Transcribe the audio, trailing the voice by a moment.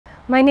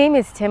My name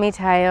is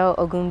Temitayo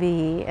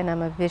Ogunbiyi and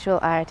I'm a visual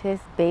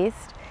artist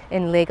based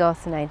in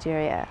Lagos,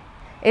 Nigeria.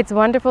 It's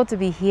wonderful to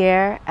be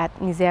here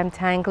at Museum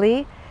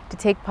Tinguely to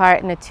take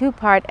part in a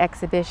two-part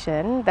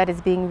exhibition that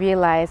is being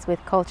realized with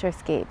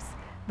Culturescapes.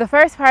 The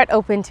first part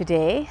opened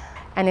today,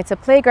 and it's a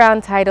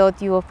playground titled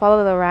You Will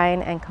Follow the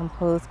Rhine and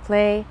Compose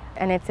Play,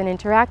 and it's an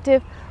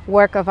interactive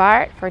work of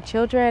art for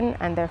children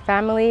and their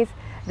families,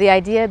 the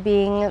idea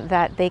being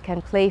that they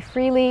can play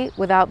freely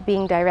without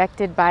being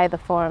directed by the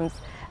forms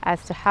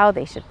as to how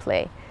they should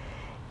play.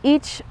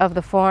 Each of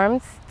the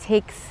forms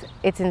takes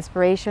its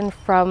inspiration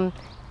from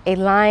a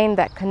line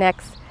that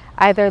connects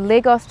either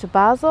Lagos to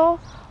Basel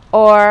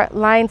or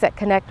lines that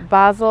connect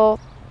Basel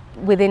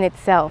within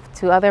itself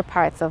to other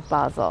parts of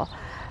Basel.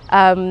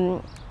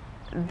 The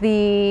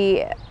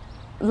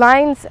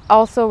lines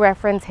also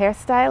reference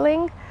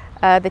hairstyling.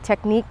 The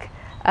technique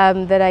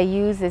that I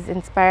use is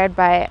inspired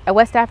by a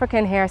West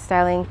African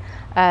hairstyling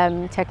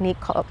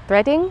technique called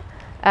threading,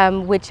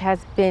 which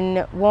has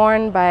been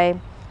worn by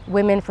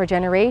women for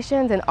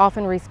generations and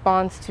often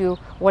responds to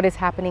what is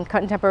happening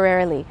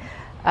contemporarily.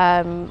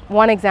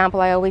 One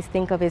example I always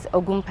think of is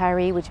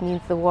Ogunbiyi, which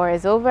means the war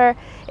is over.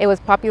 It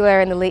was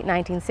popular in the late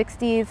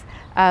 1960s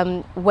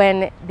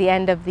when the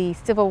end of the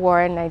civil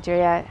war in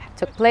Nigeria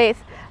took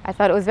place. I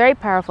thought it was very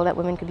powerful that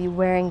women could be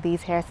wearing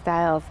these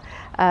hairstyles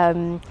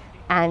and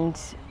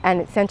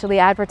essentially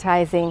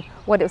advertising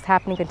what was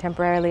happening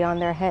contemporarily on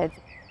their heads.